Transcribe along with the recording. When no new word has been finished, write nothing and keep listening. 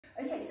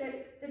Okay, so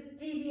the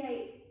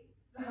DV8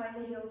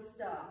 behind the heels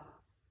start.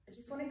 I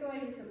just want to go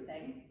over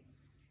something.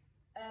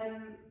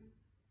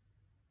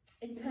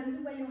 In terms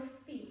of where your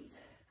feet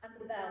and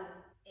the bell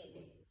is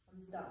on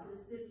the start. So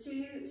there's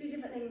two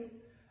different things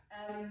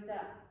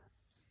that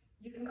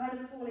you can kind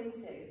of fall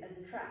into as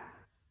a trap.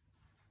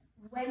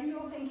 When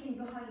you're thinking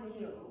behind the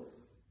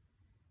heels,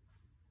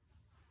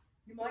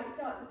 you might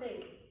start to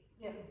think,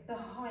 you know,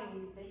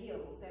 behind the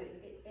heels, so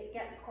it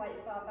gets quite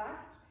far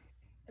back.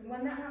 And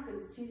when that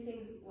happens, two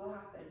things will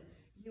happen.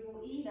 You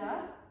will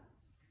either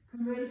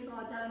come really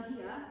far down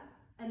here,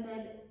 and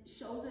then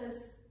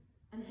shoulders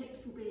and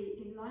hips will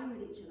be in line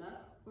with each other,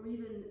 or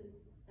even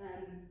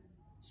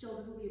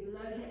shoulders will be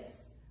below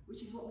hips,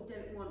 which is what we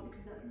don't want,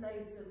 because that's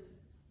loads of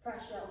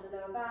pressure on the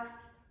lower back,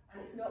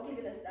 and it's not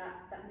giving us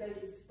that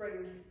loaded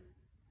spring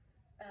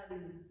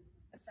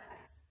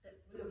effect that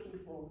we're looking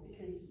for,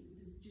 because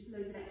there's just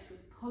loads of extra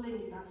pulling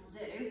you have to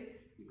do.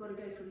 You've got to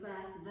go from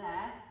there to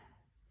there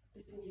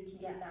before you can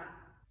get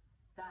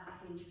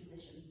that hinge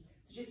position.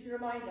 So just a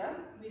reminder,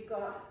 we've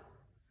got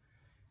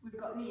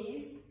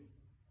knees,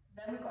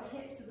 then we've got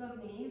hips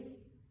above knees,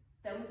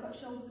 then we've got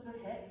shoulders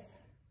above hips,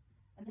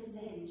 and this is a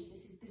hinge.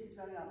 This is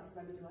where we are. This is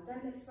where we do our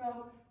deadlifts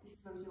from. This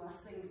is where we do our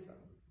swings from.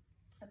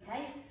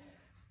 Okay.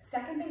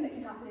 Second thing that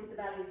can happen if the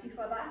belly is too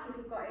far back, if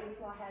we've got it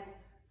into our head,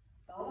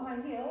 bell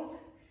behind heels,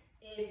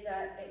 is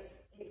that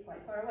it's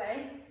quite far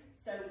away.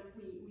 So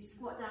we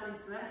squat down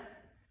into it.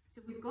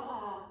 So we've got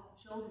our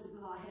shoulders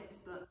above our hips,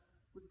 but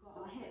we've got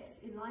our hips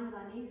in line with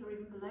our knees or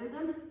even below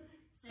them.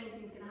 Same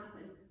thing's going to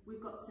happen.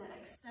 We've got to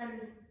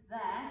extend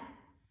there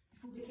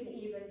before we can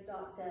even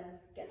start to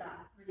get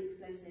that really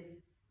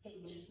explosive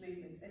hinge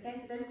movement. Okay,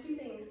 so those two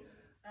things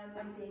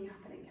I'm seeing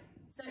happening.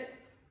 So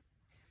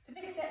to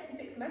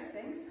fix most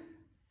things,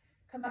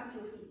 come back to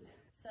your feet.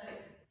 So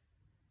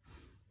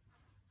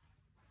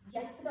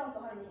yes, the bell's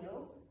behind the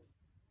heels.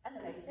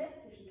 Elevate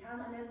it if you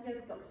can. I know the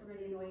yoga blocks are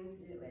really annoying to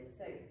do it with,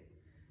 so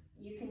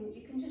you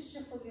can just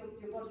shuffle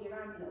your body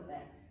around a little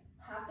bit.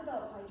 Have the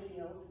bell behind your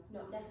heels,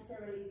 not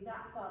necessarily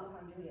that far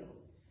behind your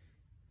heels.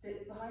 So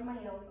it's behind my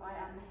heels, I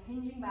am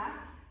hinging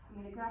back. I'm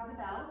going to grab the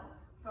bell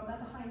from a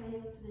behind the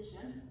heels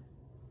position.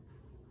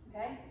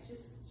 Okay, it's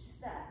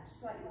just there, just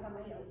slightly behind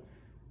my heels.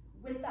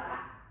 With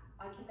that,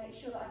 I can make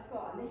sure that I've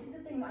got, and this is the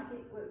thing that I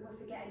think we're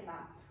forgetting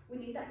about, we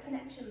need that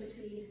connection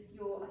between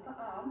your upper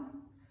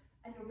arm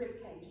and your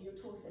rib cage and your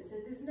torso.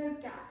 So there's no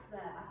gap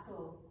there at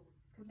all.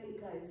 It's completely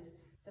closed.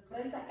 So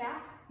close that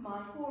gap.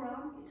 My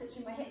forearm is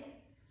touching my hip.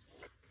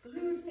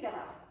 Glued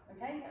together.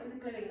 Okay? That was a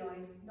gluing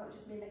noise, not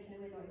just me making a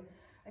weird noise.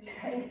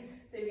 Okay?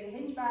 So you're going to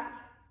hinge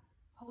back,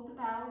 hold the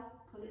bell,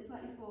 pull it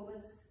slightly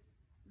forwards.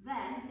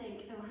 Then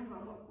think, oh, hang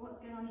on, what's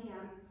going on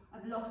here?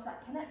 I've lost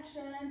that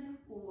connection,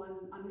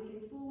 or I'm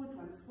leaning forwards,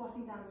 or I'm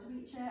squatting down to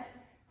reach it.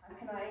 How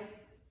can I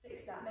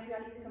fix that? Maybe I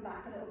need to come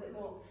back a little bit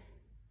more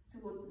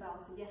towards the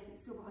bell. So yes,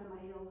 it's still behind my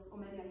heels, or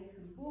maybe I need to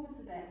come forwards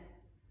a bit.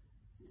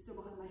 So it's still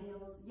behind my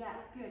heels.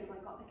 Yeah, good. Have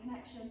I got the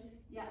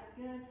connection? Yeah,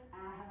 good.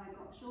 Have I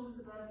got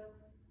shoulders above,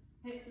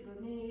 hips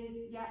above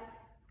knees? Yeah,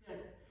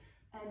 good.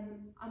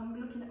 I'm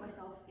looking at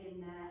myself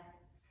in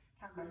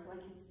camera so I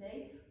can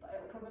see, but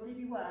it'll probably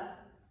be worth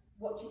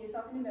watching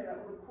yourself in the mirror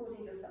or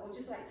recording yourself, or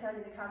just like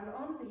turning the camera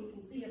on so you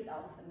can see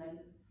yourself and then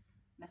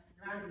messing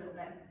around a little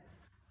bit.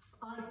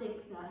 I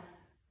think that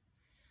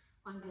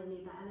I'm going to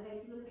need that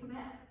elevated a little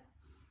bit.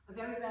 I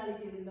very rarely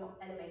do them not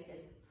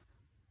elevated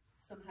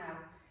somehow,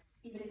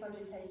 even if I'm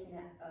just taking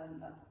it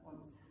up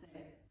once. So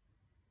there.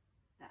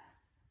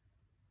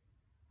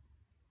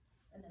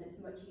 And then it's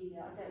much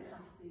easier. I don't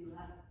have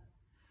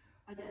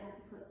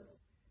to put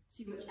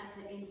too much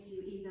effort into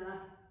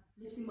either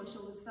lifting my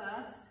shoulders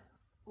first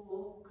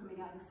or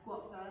coming out of the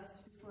squat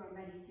first before I'm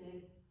ready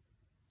to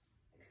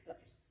explode.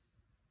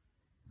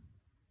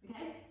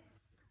 Okay?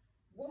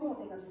 One more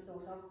thing I just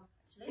thought of,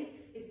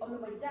 actually, is on the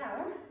way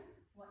down,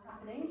 what's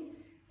happening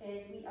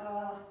is we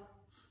are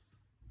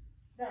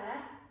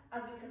there,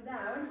 as we come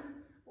down,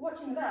 we're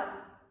watching the bell,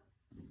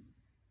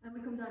 and we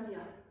come down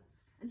here.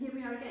 And here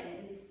we are again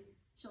in this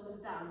shoulders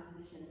down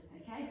position,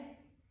 okay?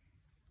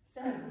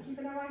 So, we're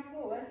keeping our eyes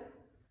forward.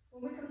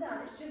 When we come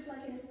down, it's just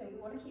like in a swing.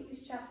 We want to keep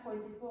this chest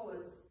pointed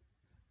forwards.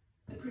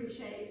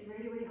 Appreciate it's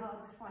really, really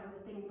hard to find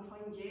the thing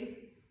behind you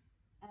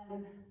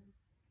when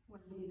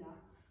you do that,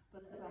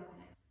 but let's work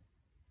on it.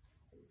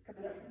 It's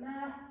coming up from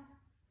there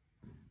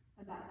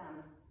and back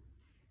down.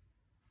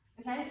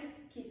 Okay?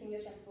 Keeping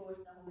your chest forward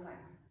the whole time.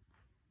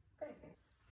 Great.